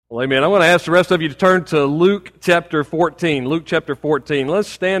Well, amen. I want to ask the rest of you to turn to Luke chapter 14. Luke chapter 14. Let's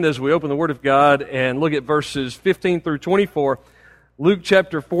stand as we open the Word of God and look at verses 15 through 24. Luke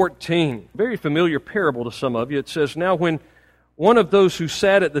chapter 14. Very familiar parable to some of you. It says, "Now when one of those who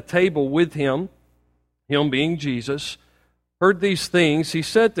sat at the table with him being Jesus, heard these things, he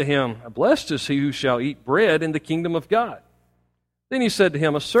said to him, 'Blessed is he who shall eat bread in the kingdom of God.' Then he said to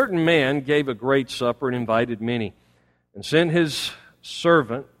him, 'A certain man gave a great supper and invited many, and sent his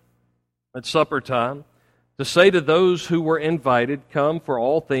servant at supper time to say to those who were invited, Come, for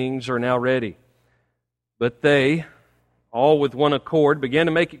all things are now ready. But they, all with one accord, began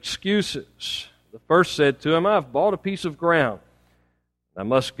to make excuses. The first said to him, I have bought a piece of ground. I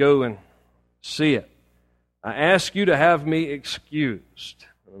must go and see it. I ask you to have me excused.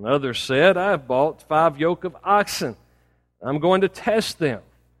 Another said, I have bought 5 yoke of oxen. I'm going to test them.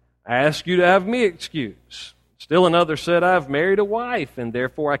 I ask you to have me excused. Still another said, I have married a wife, and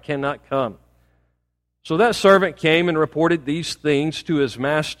therefore I cannot come. So that servant came and reported these things to his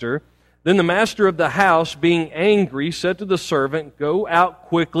master. Then the master of the house, being angry, said to the servant, Go out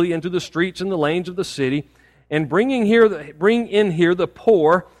quickly into the streets and the lanes of the city, and bring in here the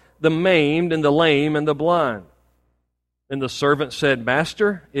poor, the maimed, and the lame, and the blind. Then the servant said,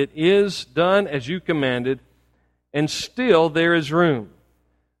 Master, it is done as you commanded, and still there is room.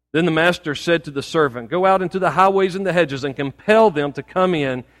 Then the master said to the servant, Go out into the highways and the hedges and compel them to come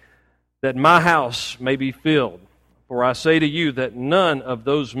in, that my house may be filled. For I say to you that none of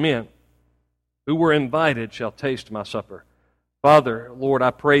those men who were invited shall taste my supper. Father, Lord,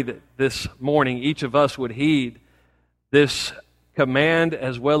 I pray that this morning each of us would heed this command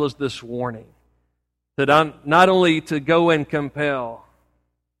as well as this warning. That I'm not only to go and compel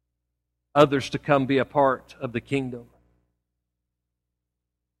others to come be a part of the kingdom,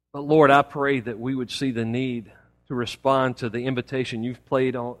 but Lord, I pray that we would see the need to respond to the invitation you've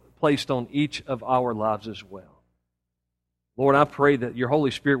placed on each of our lives as well. Lord, I pray that your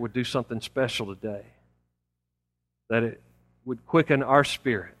Holy Spirit would do something special today, that it would quicken our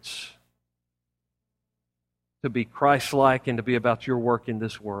spirits to be Christ-like and to be about your work in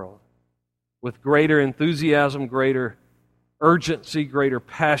this world with greater enthusiasm, greater urgency, greater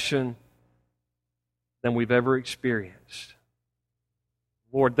passion than we've ever experienced.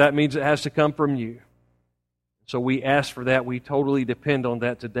 Lord, that means it has to come from you. So we ask for that. We totally depend on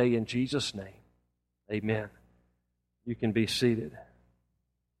that today in Jesus' name. Amen. You can be seated.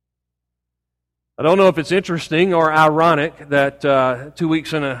 I don't know if it's interesting or ironic that 2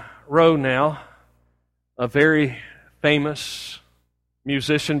 weeks in a row now, a very famous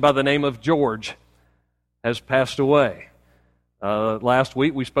musician by the name of George has passed away. Last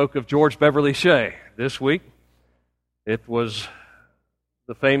week we spoke of George Beverly Shea. This week it was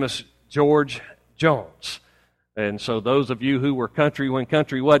the famous George Jones. And so those of you who were country when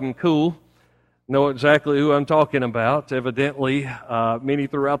country wasn't cool know exactly who I'm talking about. Evidently, many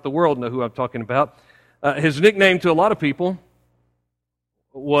throughout the world know who I'm talking about. His nickname to a lot of people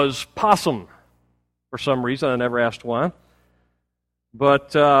was Possum for some reason. I never asked why.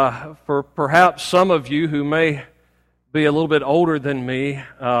 But for perhaps some of you who may be a little bit older than me,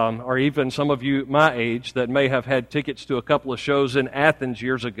 or even some of you my age that may have had tickets to a couple of shows in Athens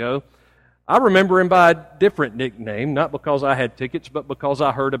years ago, I remember him by a different nickname, not because I had tickets, but because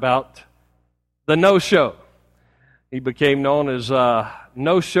I heard about the No-Show. He became known as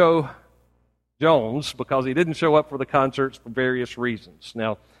No-Show Jones because he didn't show up for the concerts for various reasons.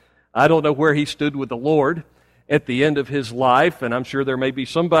 Now, I don't know where he stood with the Lord at the end of his life, and I'm sure there may be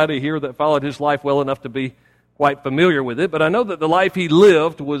somebody here that followed his life well enough to be quite familiar with it, but I know that the life he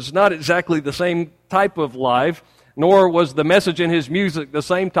lived was not exactly the same type of life, nor was the message in his music the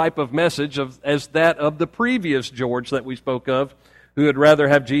same type of message as that of the previous George that we spoke of, who would rather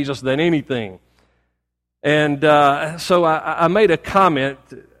have Jesus than anything. And so I made a comment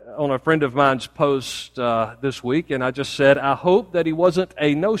on a friend of mine's post this week, and I just said, I hope that he wasn't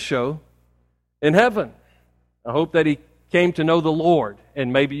a no-show in heaven. I hope that he came to know the Lord,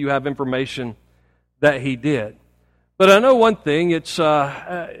 and maybe you have information that he did. But I know one thing, it's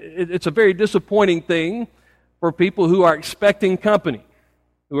a very disappointing thing for people who are expecting company,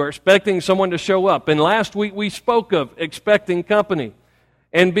 who are expecting someone to show up. And last week we spoke of expecting company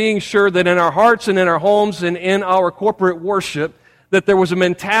and being sure that in our hearts and in our homes and in our corporate worship that there was a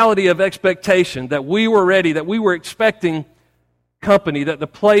mentality of expectation, that we were ready, that we were expecting company, that the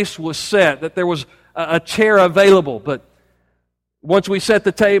place was set, that there was a chair available. But once we set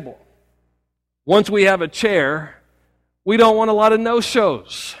the table, once we have a chair, we don't want a lot of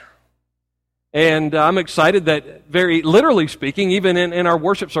no-shows. And I'm excited that, very literally speaking, even in our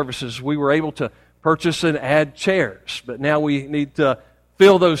worship services, we were able to purchase and add chairs. But now we need to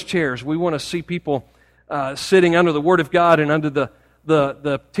fill those chairs. We want to see people sitting under the Word of God and under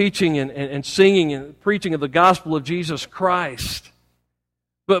the teaching and singing and preaching of the gospel of Jesus Christ.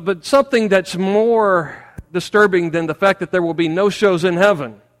 But something that's more disturbing than the fact that there will be no shows in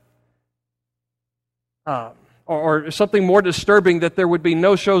heaven, or something more disturbing that there would be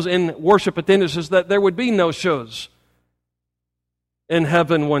no shows in worship attendance, is that there would be no shows in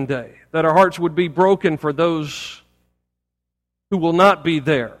heaven one day, that our hearts would be broken for those who will not be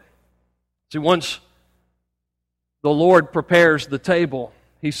there. See, once the Lord prepares the table,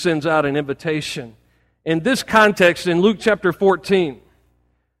 He sends out an invitation. In this context, in Luke chapter 14,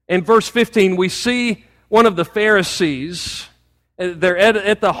 in verse 15, we see one of the Pharisees. They're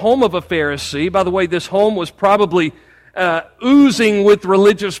at the home of a Pharisee. By the way, this home was probably oozing with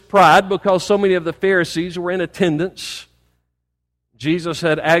religious pride because so many of the Pharisees were in attendance. Jesus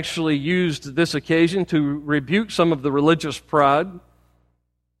had actually used this occasion to rebuke some of the religious pride.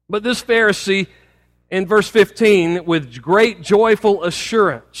 But this Pharisee, in verse 15, with great joyful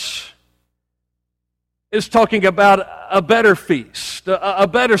assurance, is talking about a better feast, a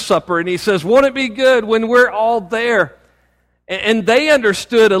better supper. And he says, won't it be good when we're all there? And they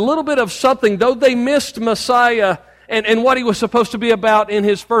understood a little bit of something, though they missed Messiah and what He was supposed to be about in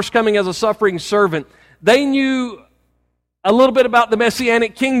His first coming as a suffering servant. They knew a little bit about the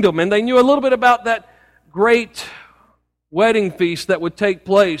Messianic kingdom, and they knew a little bit about that great wedding feast that would take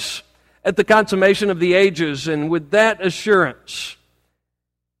place at the consummation of the ages. And with that assurance,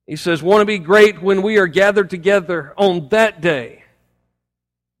 He says, won't it be great when we are gathered together on that day,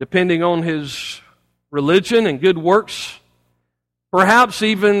 depending on His religion and good works, perhaps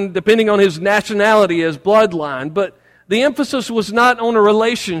even depending on His nationality, His bloodline. But the emphasis was not on a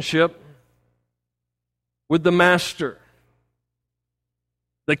relationship with the Master.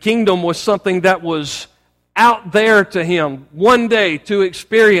 The kingdom was something that was out there to Him one day to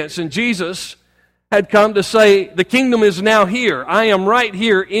experience. And Jesus had come to say, the kingdom is now here. I am right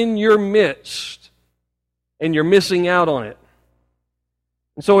here in your midst. And you're missing out on it.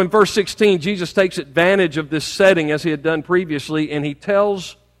 And so in verse 16, Jesus takes advantage of this setting as He had done previously, and He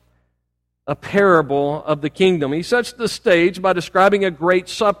tells a parable of the kingdom. He sets the stage by describing a great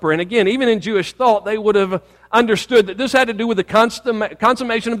supper. And again, even in Jewish thought, they would have understood that this had to do with the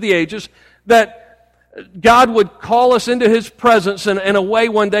consummation of the ages, that God would call us into His presence in a way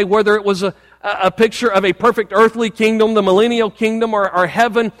one day, whether it was a picture of a perfect earthly kingdom, the millennial kingdom, or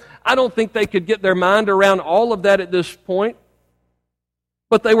heaven. I don't think they could get their mind around all of that at this point.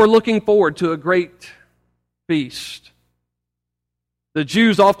 But they were looking forward to a great feast. The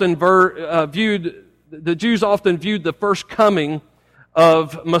Jews often viewed the first coming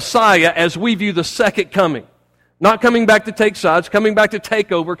of Messiah as we view the second coming. Not coming back to take sides, coming back to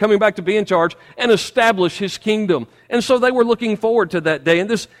take over, coming back to be in charge and establish His kingdom. And so they were looking forward to that day. And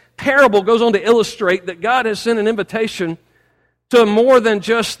this parable goes on to illustrate that God has sent an invitation to more than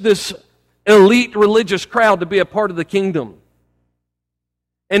just this elite religious crowd to be a part of the kingdom.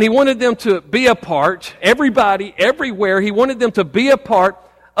 And He wanted them to be a part, everybody, everywhere, He wanted them to be a part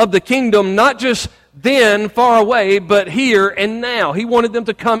of the kingdom, not just then, far away, but here and now. He wanted them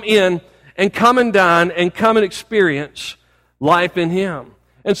to come in and come and dine and come and experience life in Him.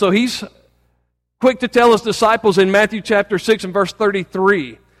 And so He's quick to tell His disciples in Matthew chapter 6 and verse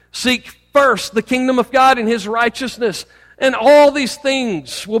 33, seek first the kingdom of God and His righteousness, and all these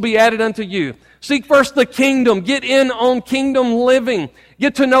things will be added unto you. Seek first the kingdom. Get in on kingdom living.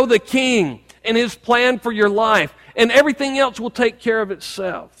 Get to know the King and His plan for your life, and everything else will take care of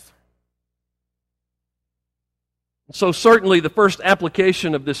itself. So certainly the first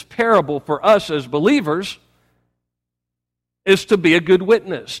application of this parable for us as believers is to be a good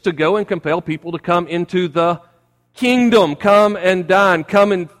witness, to go and compel people to come into the kingdom, come and dine,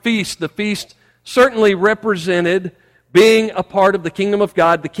 come and feast. The feast certainly represented being a part of the kingdom of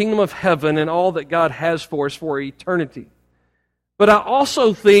God, the kingdom of heaven, and all that God has for us for eternity. But I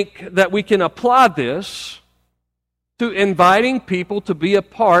also think that we can apply this to inviting people to be a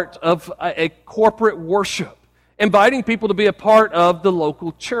part of a corporate worship, inviting people to be a part of the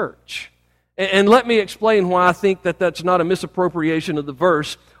local church. And let me explain why I think that that's not a misappropriation of the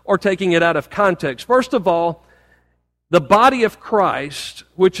verse or taking it out of context. First of all, the body of Christ,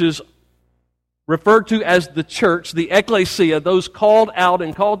 which is referred to as the church, the ecclesia, those called out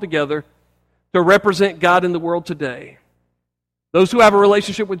and called together to represent God in the world today, those who have a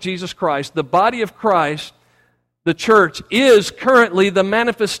relationship with Jesus Christ, the body of Christ, the church, is currently the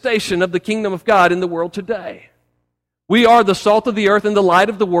manifestation of the kingdom of God in the world today. We are the salt of the earth and the light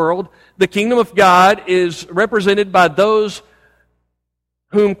of the world. The kingdom of God is represented by those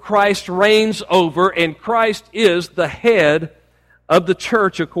whom Christ reigns over, and Christ is the head of the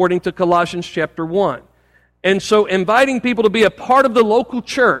church according to Colossians chapter 1. And so inviting people to be a part of the local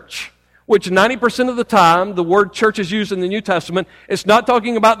church, which 90% of the time the word church is used in the New Testament, it's not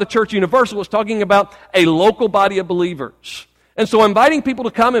talking about the church universal, it's talking about a local body of believers. And so inviting people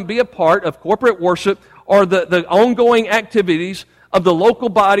to come and be a part of corporate worship or the ongoing activities of the local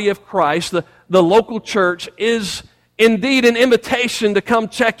body of Christ, the local church, is indeed an invitation to come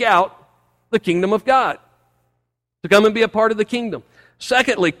check out the kingdom of God, to come and be a part of the kingdom.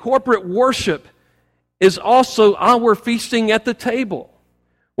 Secondly, corporate worship is also our feasting at the table.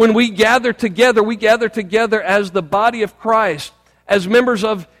 When we gather together as the body of Christ, as members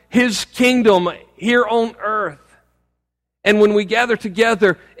of His kingdom here on earth. And when we gather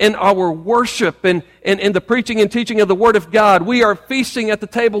together in our worship and in the preaching and teaching of the Word of God, we are feasting at the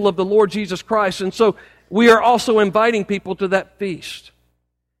table of the Lord Jesus Christ. And so we are also inviting people to that feast.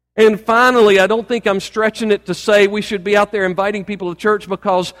 And finally, I don't think I'm stretching it to say we should be out there inviting people to church,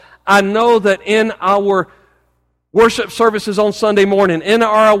 because I know that in our worship services on Sunday morning, in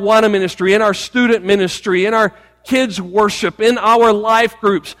our Awana ministry, in our student ministry, in our kids' worship, in our life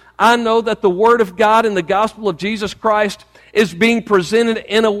groups, I know that the Word of God and the gospel of Jesus Christ is being presented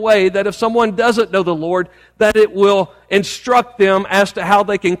in a way that if someone doesn't know the Lord, that it will instruct them as to how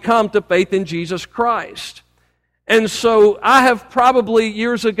they can come to faith in Jesus Christ. And so I have probably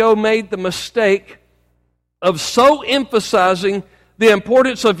years ago made the mistake of so emphasizing the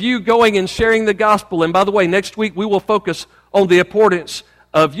importance of you going and sharing the gospel. And by the way, next week we will focus on the importance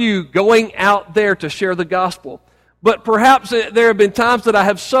of you going out there to share the gospel. But perhaps there have been times that I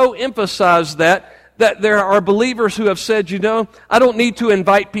have so emphasized that there are believers who have said, I don't need to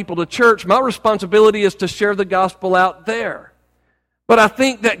invite people to church. My responsibility is to share the gospel out there. But I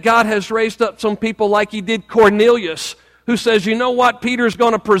think that God has raised up some people like He did Cornelius, who says, you know what, Peter's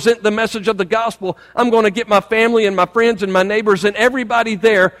going to present the message of the gospel. I'm going to get my family and my friends and my neighbors and everybody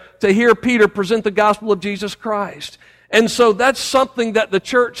there to hear Peter present the gospel of Jesus Christ. And so that's something that the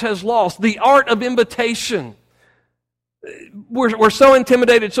church has lost, the art of invitation. We're so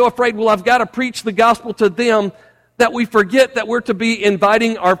intimidated, so afraid, I've got to preach the gospel to them, that we forget that we're to be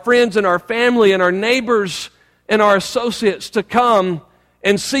inviting our friends and our family and our neighbors and our associates to come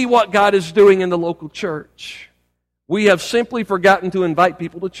and see what God is doing in the local church. We have simply forgotten to invite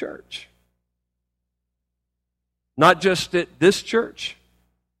people to church. Not just at this church,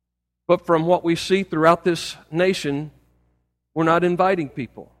 but from what we see throughout this nation, we're not inviting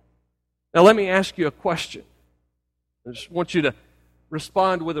people. Now let me ask you a question. I just want you to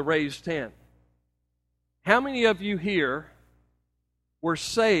respond with a raised hand. How many of you here were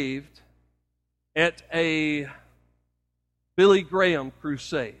saved at a Billy Graham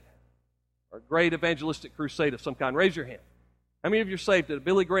crusade or a great evangelistic crusade of some kind? Raise your hand. How many of you are saved at a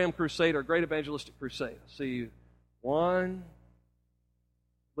Billy Graham crusade or a great evangelistic crusade? I see you. One,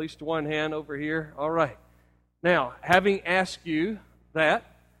 at least one hand over here. All right. Now, having asked you that,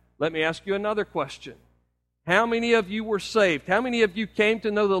 let me ask you another question. How many of you were saved? How many of you came to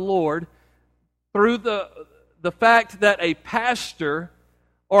know the Lord through the fact that a pastor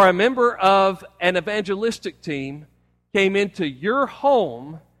or a member of an evangelistic team came into your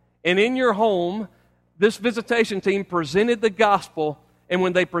home, and in your home, this visitation team presented the gospel, and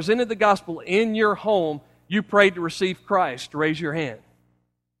when they presented the gospel in your home, you prayed to receive Christ? Raise your hand.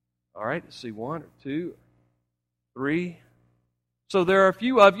 All right, let's see, 1 or 2 or 3. So there are a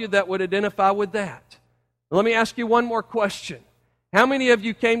few of you that would identify with that. Let me ask you one more question. How many of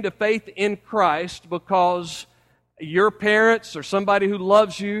you came to faith in Christ because your parents or somebody who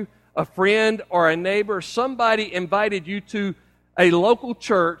loves you, a friend or a neighbor, somebody invited you to a local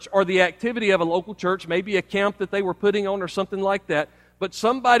church or the activity of a local church, maybe a camp that they were putting on or something like that, but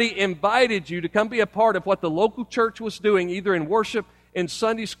somebody invited you to come be a part of what the local church was doing, either in worship, in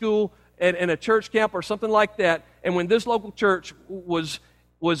Sunday school, in a church camp or something like that, and when this local church was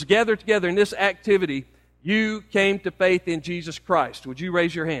gathered together in this activity, you came to faith in Jesus Christ? Would you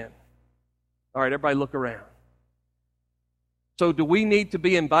raise your hand? All right, everybody look around. So do we need to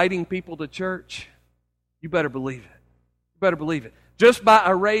be inviting people to church? You better believe it. You better believe it. Just by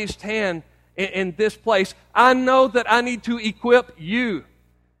a raised hand in this place, I know that I need to equip you,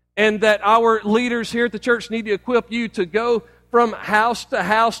 and that our leaders here at the church need to equip you to go from house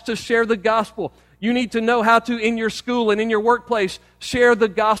to share the gospel. You need to know how to, in your school and in your workplace, share the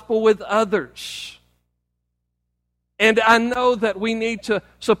gospel with others. And I know that we need to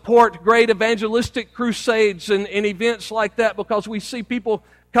support great evangelistic crusades and events like that, because we see people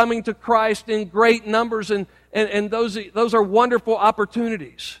coming to Christ in great numbers, and those are wonderful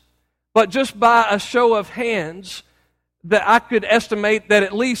opportunities. But just by a show of hands, that I could estimate that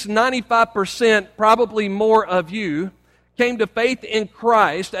at least 95%, probably more of you, came to faith in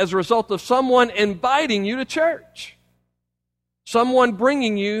Christ as a result of someone inviting you to church. Someone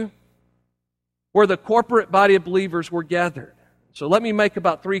bringing you where the corporate body of believers were gathered. So let me make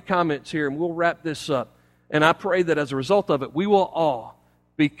about 3 comments here, and we'll wrap this up. And I pray that as a result of it, we will all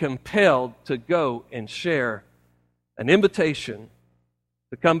be compelled to go and share an invitation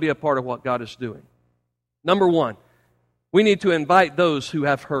to come be a part of what God is doing. Number 1, we need to invite those who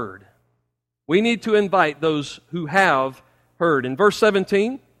have heard. We need to invite those who have heard. In verse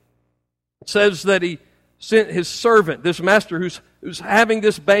 17, it says that he sent his servant, this master who's having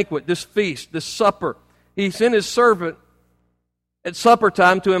this banquet, this feast, this supper. He sent his servant at supper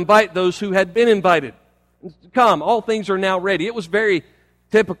time to invite those who had been invited. Come, all things are now ready. It was very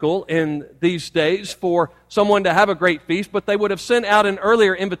typical in these days for someone to have a great feast, but they would have sent out an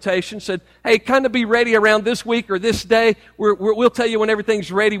earlier invitation, said, hey, kind of be ready around this week or this day. We'll tell you when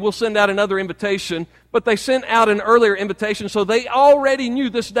everything's ready. We'll send out another invitation. But they sent out an earlier invitation, so they already knew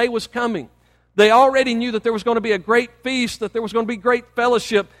this day was coming. They already knew that there was going to be a great feast, that there was going to be great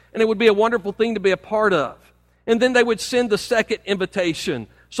fellowship, and it would be a wonderful thing to be a part of. And then they would send the second invitation.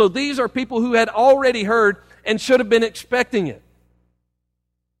 So these are people who had already heard and should have been expecting it.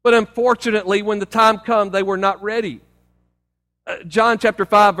 But unfortunately, when the time comes, they were not ready. John chapter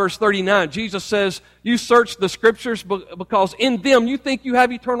 5, verse 39, Jesus says, you search the Scriptures because in them you think you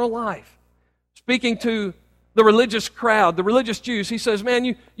have eternal life. Speaking to the religious crowd, the religious Jews, he says,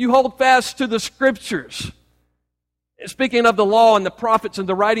 man, you hold fast to the Scriptures. Speaking of the law and the prophets and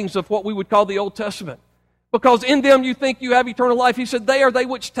the writings of what we would call the Old Testament. Because in them you think you have eternal life. He said, they are they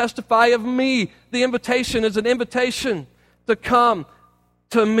which testify of me. The invitation is an invitation to come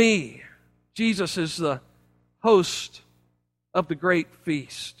to me. Jesus is the host of the great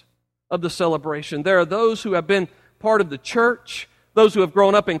feast, of the celebration. There are those who have been part of the church, those who have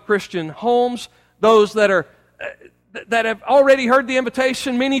grown up in Christian homes, those that have already heard the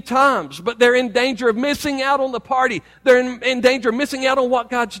invitation many times, but they're in danger of missing out on the party. They're in danger of missing out on what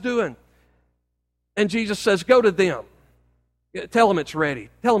God's doing. And Jesus says, go to them. Tell them it's ready.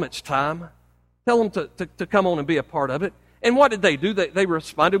 Tell them it's time. Tell them to come on and be a part of it. And what did they do? They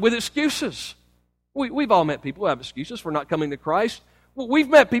responded with excuses. We've all met people who have excuses for not coming to Christ. We've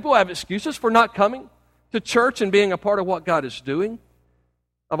met people who have excuses for not coming to church and being a part of what God is doing.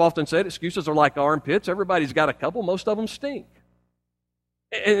 I've often said excuses are like armpits. Everybody's got a couple. Most of them stink.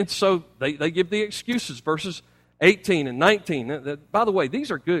 And so they give the excuses, verses 18 and 19. By the way, these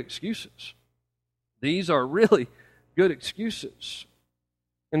are good excuses. These are really good excuses.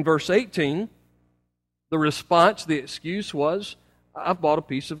 In verse 18, the response, the excuse was, I've bought a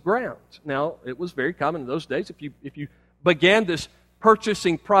piece of ground. Now, it was very common in those days. If you began this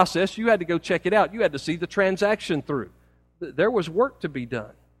purchasing process, you had to go check it out. You had to see the transaction through. There was work to be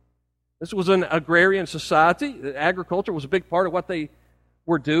done. This was an agrarian society. Agriculture was a big part of what they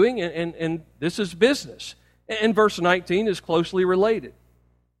were doing, and this is business. And verse 19 is closely related.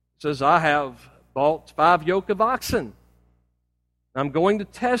 It says, I have bought 5 yoke of oxen. I'm going to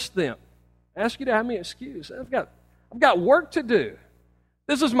test them. Ask you to have me excuse. I've got work to do.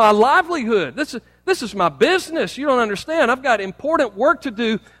 This is my livelihood. This is my business. You don't understand. I've got important work to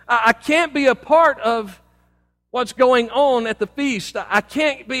do. I can't be a part of what's going on at the feast. I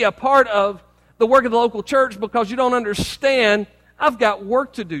can't be a part of the work of the local church because you don't understand. I've got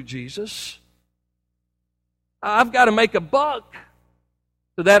work to do, Jesus. I've got to make a buck.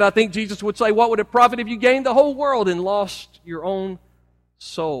 To that, I think Jesus would say, what would it profit if you gained the whole world and lost your own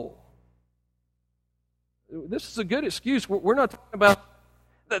soul? This is a good excuse. We're not talking about,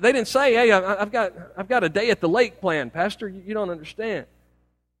 they didn't say, hey, I've got a day at the lake planned, Pastor. You don't understand.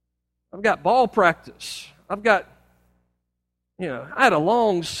 I've got ball practice. I had a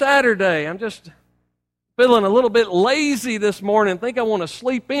long Saturday. I'm just feeling a little bit lazy this morning. Think I want to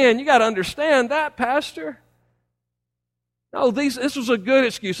sleep in. You got to understand that, Pastor. No, this was a good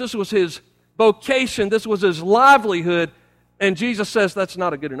excuse. This was his vocation. This was his livelihood. And Jesus says that's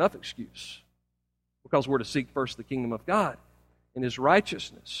not a good enough excuse because we're to seek first the kingdom of God and His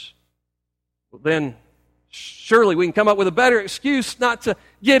righteousness. Well, then surely we can come up with a better excuse not to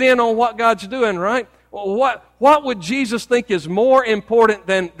get in on what God's doing, right? Well, what would Jesus think is more important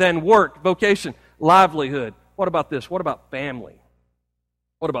than work, vocation, livelihood? What about this? What about family?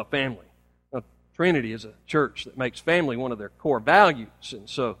 What about family? Trinity is a church that makes family one of their core values, and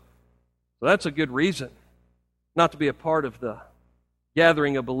so that's a good reason not to be a part of the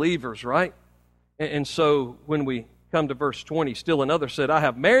gathering of believers, right? And so when we come to verse 20, still another said, I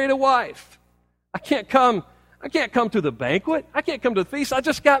have married a wife. I can't come to the banquet. I can't come to the feast. I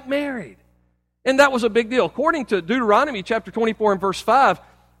just got married. And that was a big deal. According to Deuteronomy chapter 24 and verse 5,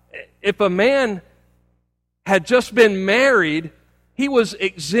 if a man had just been married, he was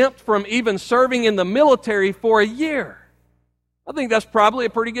exempt from even serving in the military for a year. I think that's probably a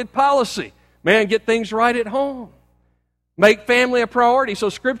pretty good policy. Man, get things right at home. Make family a priority. So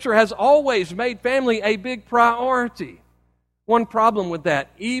Scripture has always made family a big priority. One problem with that,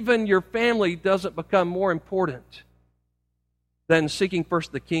 even your family doesn't become more important than seeking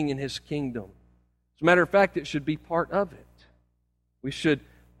first the King and His kingdom. As a matter of fact, it should be part of it. We should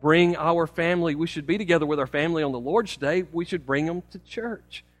bring our family, we should be together with our family on the Lord's Day. We should bring them to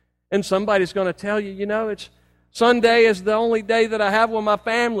church. And somebody's going to tell you, it's Sunday is the only day that I have with my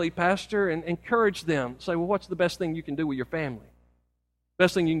family, Pastor, and encourage them. Say, well, what's the best thing you can do with your family?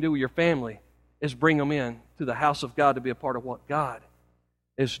 Best thing you can do with your family is bring them in to the house of God to be a part of what God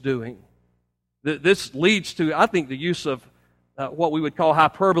is doing. This leads to, I think, the use of what we would call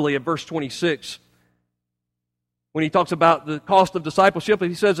hyperbole in verse 26. When he talks about the cost of discipleship,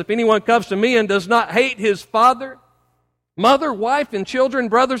 he says, if anyone comes to me and does not hate his father, mother, wife, and children,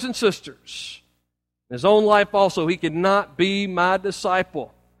 brothers and sisters, his own life also, he cannot be my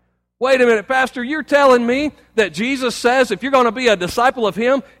disciple. Wait a minute, Pastor, you're telling me that Jesus says if you're going to be a disciple of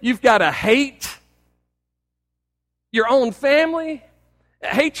Him, you've got to hate your own family,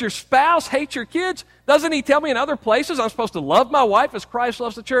 hate your spouse, hate your kids? Doesn't He tell me in other places I'm supposed to love my wife as Christ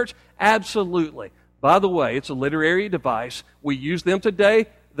loves the church? Absolutely. By the way, it's a literary device. We use them today.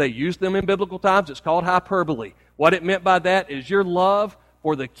 They used them in biblical times. It's called hyperbole. What it meant by that is your love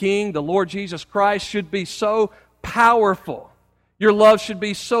for the King, the Lord Jesus Christ, should be so powerful. Your love should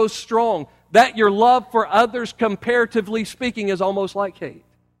be so strong that your love for others, comparatively speaking, is almost like hate.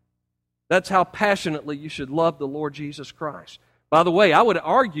 That's how passionately you should love the Lord Jesus Christ. By the way, I would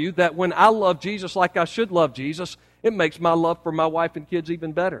argue that when I love Jesus like I should love Jesus, it makes my love for my wife and kids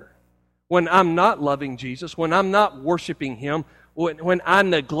even better. When I'm not loving Jesus, when I'm not worshiping Him, when I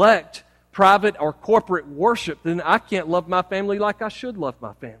neglect private or corporate worship, then I can't love my family like I should love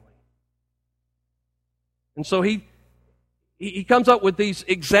my family. And so he comes up with these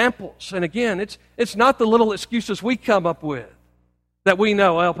examples. And again, it's not the little excuses we come up with that we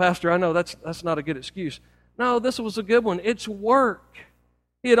know, well, Pastor, I know that's not a good excuse. No, this was a good one. It's work.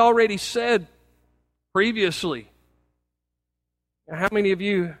 He had already said previously. How many of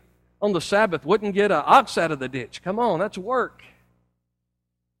you on the Sabbath wouldn't get an ox out of the ditch? Come on, that's work.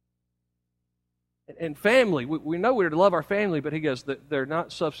 And family, we know we're to love our family, but he goes, they're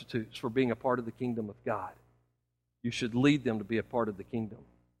not substitutes for being a part of the kingdom of God. You should lead them to be a part of the kingdom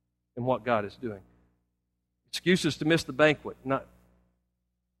and what God is doing. Excuses to miss the banquet, not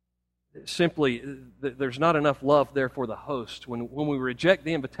simply there's not enough love there for the host. When we reject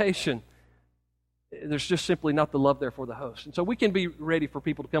the invitation, there's just simply not the love there for the host. And so we can be ready for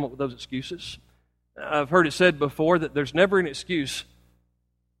people to come up with those excuses. I've heard it said before that there's never an excuse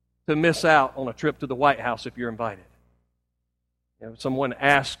to miss out on a trip to the White House if you're invited. Someone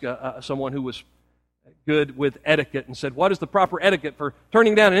asked someone who was good with etiquette and said, what is the proper etiquette for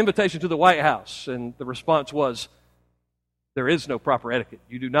turning down an invitation to the White House? And the response was, there is no proper etiquette.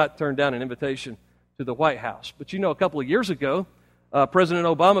 You do not turn down an invitation to the White House. But a couple of years ago, President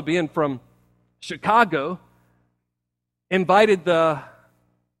Obama, being from Chicago, invited the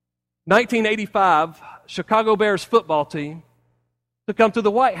 1985 Chicago Bears football team to come to the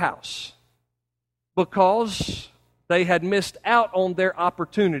White House because they had missed out on their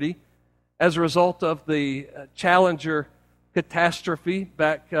opportunity as a result of the Challenger catastrophe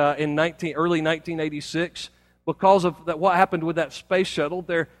back in early 1986. Because of what happened with that space shuttle,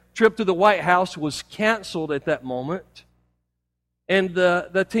 their trip to the White House was canceled at that moment. And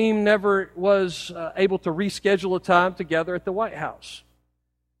the team never was able to reschedule a time together at the White House.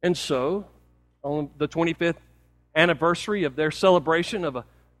 And so, on the 25th anniversary of their celebration of a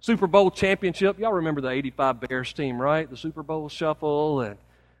Super Bowl championship, y'all remember the 85 Bears team, right? The Super Bowl shuffle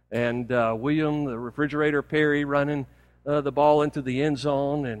and William, the refrigerator Perry, running the ball into the end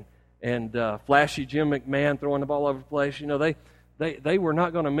zone, and flashy Jim McMahon throwing the ball over the place. They were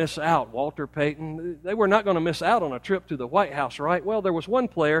not going to miss out. Walter Payton, they were not going to miss out on a trip to the White House, right? Well, there was one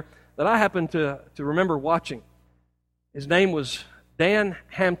player that I happened to remember watching. His name was Dan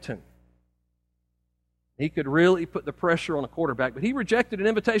Hampton. He could really put the pressure on a quarterback, but he rejected an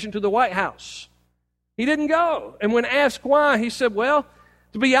invitation to the White House. He didn't go. And when asked why, he said, well,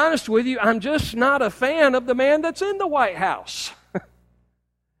 to be honest with you, I'm just not a fan of the man that's in the White House.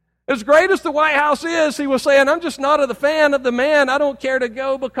 As great as the White House is, he was saying, I'm just not a fan of the man. I don't care to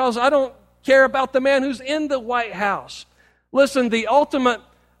go because I don't care about the man who's in the White House. Listen, the ultimate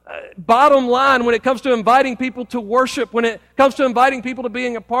bottom line when it comes to inviting people to worship, when it comes to inviting people to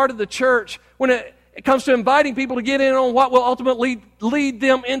being a part of the church, when it it comes to inviting people to get in on what will ultimately lead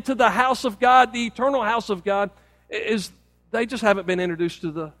them into the house of God, the eternal house of God, is they just haven't been introduced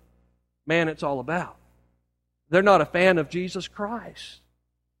to the man it's all about. They're not a fan of Jesus Christ,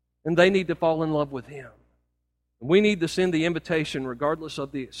 and they need to fall in love with Him. We need to send the invitation regardless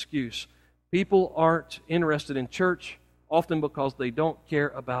of the excuse. People aren't interested in church often because they don't care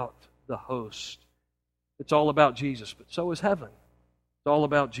about the host. It's all about Jesus, but so is heaven. It's all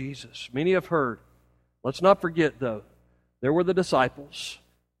about Jesus. Many have heard. Let's not forget, though, there were the disciples.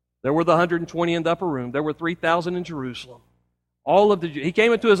 There were the 120 in the upper room. There were 3,000 in Jerusalem. He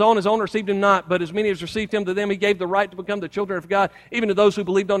came into His own received Him not, but as many as received Him, to them He gave the right to become the children of God, even to those who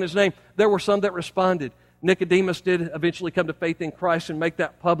believed on His name. There were some that responded. Nicodemus did eventually come to faith in Christ and make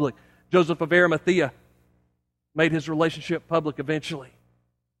that public. Joseph of Arimathea made his relationship public eventually.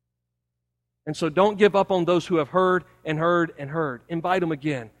 And so don't give up on those who have heard and heard and heard. Invite them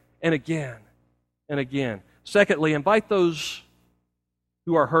again and again and again. Secondly, invite those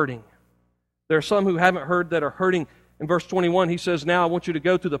who are hurting. There are some who haven't heard that are hurting. In verse 21, he says, "Now I want you to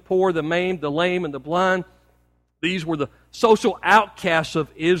go to the poor, the maimed, the lame, and the blind." These were the social outcasts of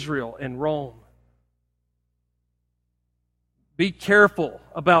Israel and Rome. Be careful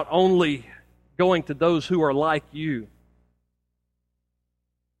about only going to those who are like you.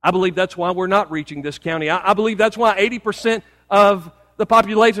 I believe that's why we're not reaching this county. I believe that's why 80% of the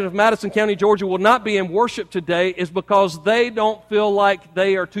population of Madison County, Georgia will not be in worship today, is because they don't feel like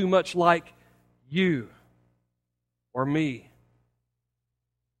they are too much like you or me.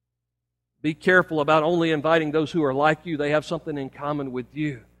 Be careful about only inviting those who are like you. They have something in common with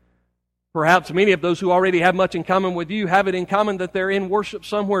you. Perhaps many of those who already have much in common with you have it in common that they're in worship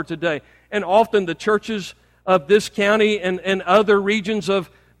somewhere today. And often the churches of this county and other regions of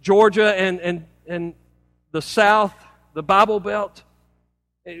Georgia and the South, the Bible Belt,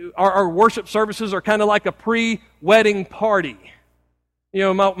 our worship services are kind of like a pre-wedding party.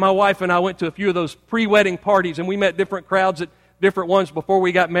 You know, my wife and I went to a few of those pre-wedding parties, and we met different crowds at different ones before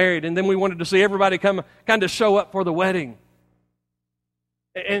we got married, and then we wanted to see everybody come kind of show up for the wedding.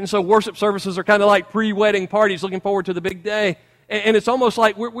 And so worship services are kind of like pre-wedding parties, looking forward to the big day. And it's almost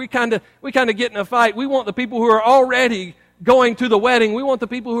like we kind of get in a fight. We want the people who are already going to the wedding. We want the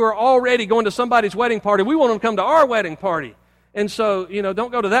people who are already going to somebody's wedding party. We want them to come to our wedding party. And so,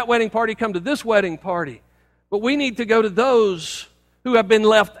 don't go to that wedding party, come to this wedding party. But we need to go to those who have been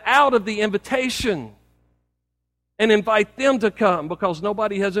left out of the invitation and invite them to come because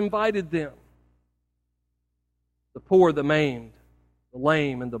nobody has invited them. The poor, the maimed, the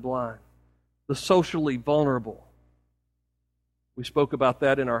lame, and the blind, the socially vulnerable. We spoke about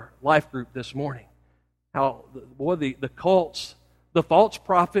that in our life group this morning. How, the cults, the false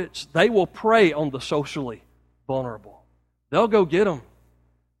prophets, they will prey on the socially vulnerable. They'll go get them.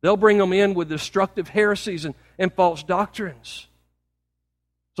 They'll bring them in with destructive heresies and false doctrines.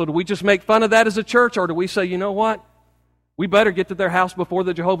 So do we just make fun of that as a church, or do we say, you know what? We better get to their house before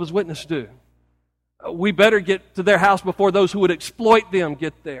the Jehovah's Witnesses do. We better get to their house before those who would exploit them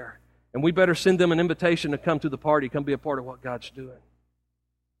get there. And we better send them an invitation to come to the party, come be a part of what God's doing.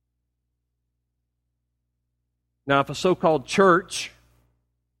 Now, if a so-called church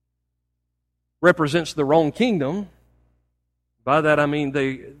represents the wrong kingdom, by that I mean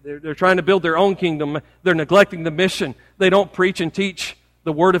they're trying to build their own kingdom. They're neglecting the mission. They don't preach and teach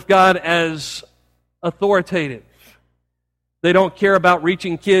the Word of God as authoritative. They don't care about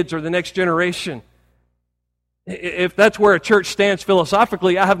reaching kids or the next generation. If that's where a church stands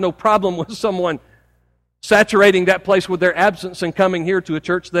philosophically, I have no problem with someone saturating that place with their absence and coming here to a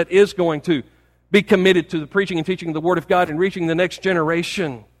church that is going to be committed to the preaching and teaching of the Word of God and reaching the next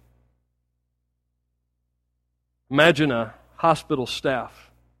generation. Imagine a hospital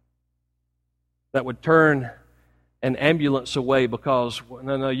staff that would turn an ambulance away because,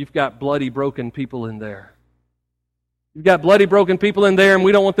 no, you've got bloody, broken people in there. You've got bloody, broken people in there, and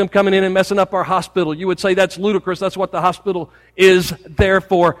we don't want them coming in and messing up our hospital. You would say that's ludicrous. That's what the hospital is there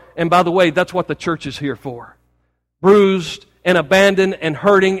for. And by the way, that's what the church is here for. Bruised and abandoned and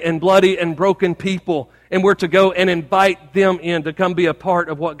hurting and bloody and broken people. And we're to go and invite them in to come be a part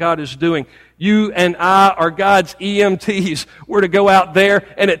of what God is doing. You and I are God's EMTs. We're to go out there,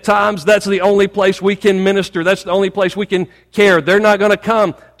 and at times that's the only place we can minister. That's the only place we can care. They're not going to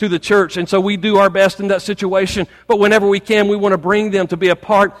come to the church, and so we do our best in that situation. But whenever we can, we want to bring them to be a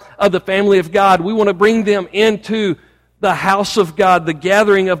part of the family of God. We want to bring them into the house of God, the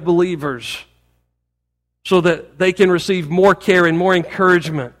gathering of believers, so that they can receive more care and more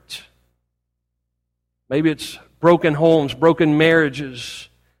encouragement. Maybe it's broken homes, broken marriages.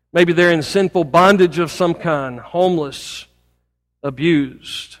 Maybe they're in sinful bondage of some kind, homeless,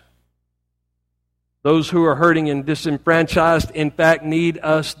 abused. Those who are hurting and disenfranchised, in fact, need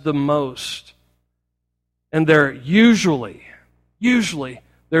us the most. And they're usually,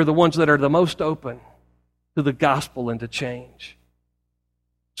 they're the ones that are the most open to the gospel and to change.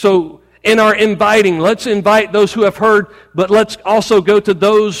 So, in our inviting, let's invite those who have heard, but let's also go to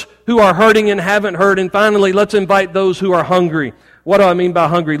those who are hurting and haven't heard. And finally, let's invite those who are hungry. What do I mean by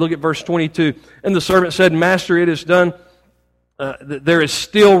hungry? Look at verse 22. And the servant said, Master, it is done. There is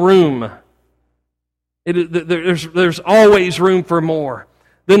still room. There's always room for more.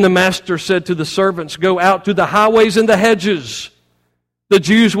 Then the master said to the servants, Go out to the highways and the hedges. The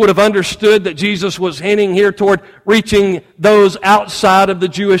Jews would have understood that Jesus was hinting here toward reaching those outside of the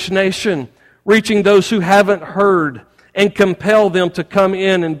Jewish nation, reaching those who haven't heard, and compel them to come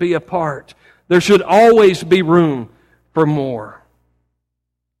in and be a part. There should always be room for more.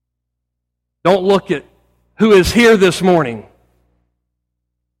 Don't look at who is here this morning.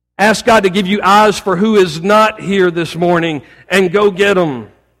 Ask God to give you eyes for who is not here this morning, and go get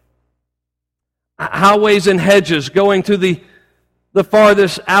them. Highways and hedges, going to the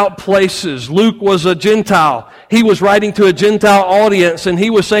farthest out places. Luke was a Gentile. He was writing to a Gentile audience, and he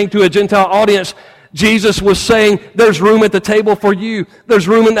was saying to a Gentile audience, Jesus was saying, there's room at the table for you. There's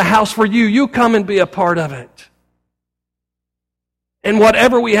room in the house for you. You come and be a part of it. And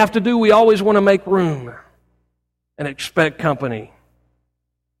whatever we have to do, we always want to make room and expect company.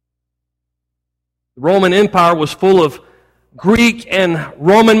 The Roman Empire was full of Greek and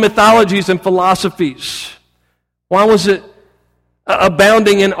Roman mythologies and philosophies. Why was it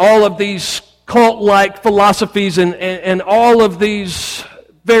abounding in all of these cult-like philosophies and all of these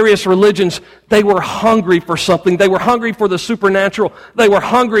various religions? They were hungry for something. They were hungry for the supernatural. They were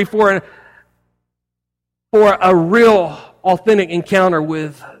hungry for a real, authentic encounter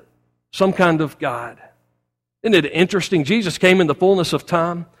with some kind of God. Isn't it interesting? Jesus came in the fullness of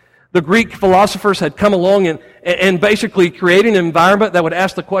time. The Greek philosophers had come along and basically created an environment that would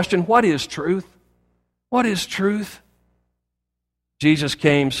ask the question, what is truth? What is truth? Jesus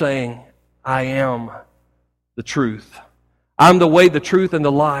came saying, I am the truth. I'm the way, the truth, and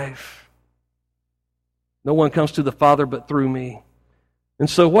the life. No one comes to the Father but through me. And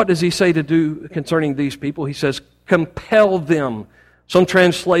so what does he say to do concerning these people? He says, compel them. Some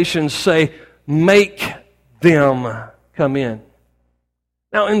translations say, make them come in.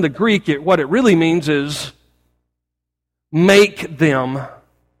 Now, in the Greek, what it really means is make them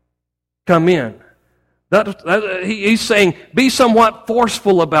come in. He's saying, be somewhat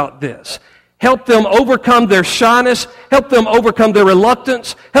forceful about this. Help them overcome their shyness. Help them overcome their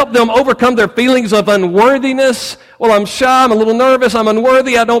reluctance. Help them overcome their feelings of unworthiness. Well, I'm shy, I'm a little nervous, I'm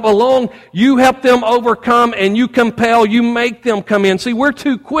unworthy, I don't belong. You help them overcome, and you compel, you make them come in. See, we're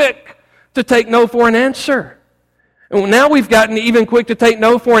too quick to take no for an answer. And now we've gotten even quick to take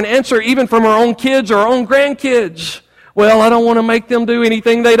no for an answer, even from our own kids or our own grandkids. Well, I don't want to make them do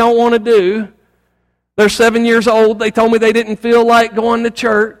anything they don't want to do. They're 7 years old. They told me they didn't feel like going to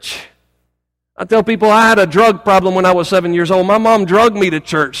church. I tell people I had a drug problem when I was 7 years old. My mom drugged me to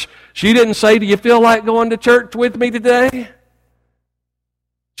church. She didn't say, do you feel like going to church with me today?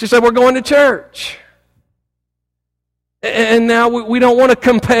 She said, we're going to church. And now we don't want to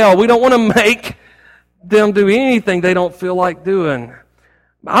compel. We don't want to make them do anything they don't feel like doing.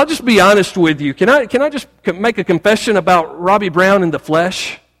 I'll just be honest with you. Can I just make a confession about Robbie Brown in the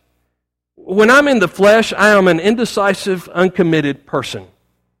flesh? When I'm in the flesh, I am an indecisive, uncommitted person.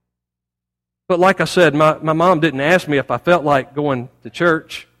 But like I said, my mom didn't ask me if I felt like going to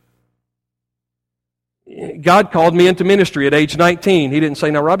church. God called me into ministry at age 19. He didn't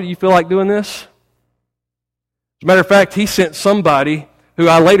say, now, Robbie, do you feel like doing this? As a matter of fact, he sent somebody who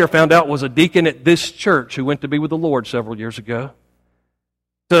I later found out was a deacon at this church who went to be with the Lord several years ago,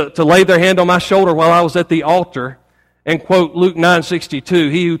 to lay their hand on my shoulder while I was at the altar and quote Luke 9:62,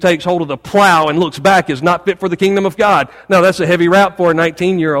 he who takes hold of the plow and looks back is not fit for the kingdom of God. Now, that's a heavy rap for a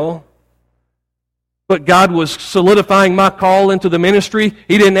 19-year-old. But God was solidifying my call into the ministry.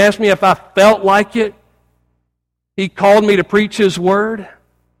 He didn't ask me if I felt like it. He called me to preach His Word.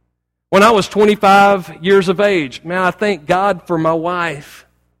 When I was 25 years of age, man, I thank God for my wife.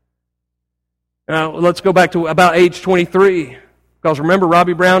 Now, let's go back to about age 23. Because remember,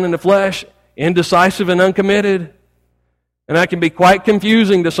 Robbie Brown in the flesh, indecisive and uncommitted. And that can be quite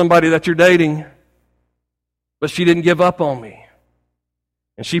confusing to somebody that you're dating. But she didn't give up on me.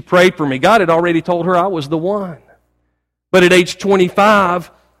 And she prayed for me. God had already told her I was the one. But at age 25,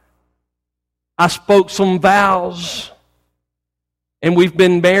 I spoke some vows. And we've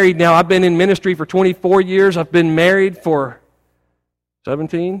been married now. I've been in ministry for 24 years. I've been married for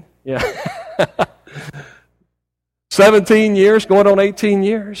 17? Yeah. 17 years, going on 18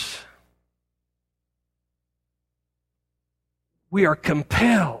 years. We are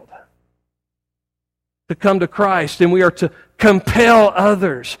compelled to come to Christ, and we are to compel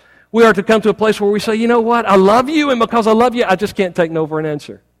others. We are to come to a place where we say, you know what, I love you, and because I love you, I just can't take no for an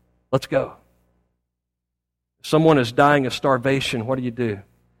answer. Let's go. If someone is dying of starvation, what do?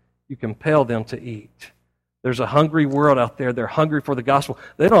 You compel them to eat. There's a hungry world out there. They're hungry for the gospel.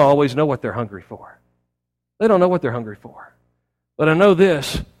 They don't always know what they're hungry for. They don't know what they're hungry for. But I know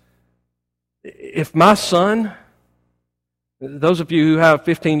this. If my son, those of you who have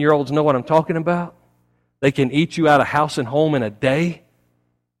 15-year-olds know what I'm talking about, they can eat you out of house and home in a day.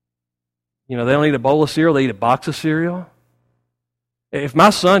 You know, they don't eat a bowl of cereal, they eat a box of cereal. If my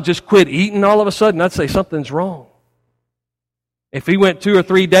son just quit eating all of a sudden, I'd say something's wrong. If he went 2 or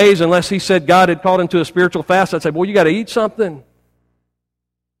 3 days, unless he said God had called him to a spiritual fast, I'd say, boy, you got to eat something.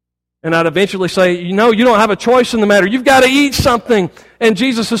 And I'd eventually say, you know, you don't have a choice in the matter. You've got to eat something. And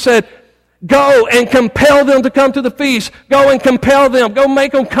Jesus has said, go and compel them to come to the feast. Go and compel them. Go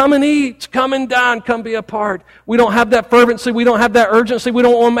make them come and eat. Come and dine. Come be a part. We don't have that fervency. We don't have that urgency. We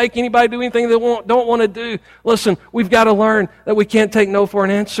don't want to make anybody do anything they don't want to do. Listen, we've got to learn that we can't take no for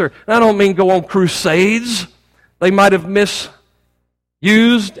an answer. And I don't mean go on crusades. They might have misused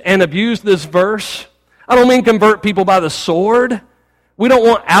and abused this verse. I don't mean convert people by the sword. We don't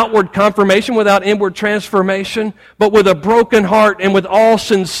want outward confirmation without inward transformation, but with a broken heart and with all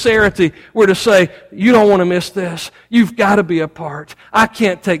sincerity, we're to say, you don't want to miss this. You've got to be a part. I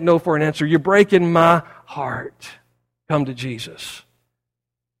can't take no for an answer. You're breaking my heart. Come to Jesus.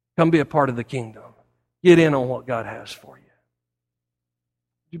 Come be a part of the kingdom. Get in on what God has for you.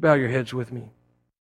 Would you bow your heads with me?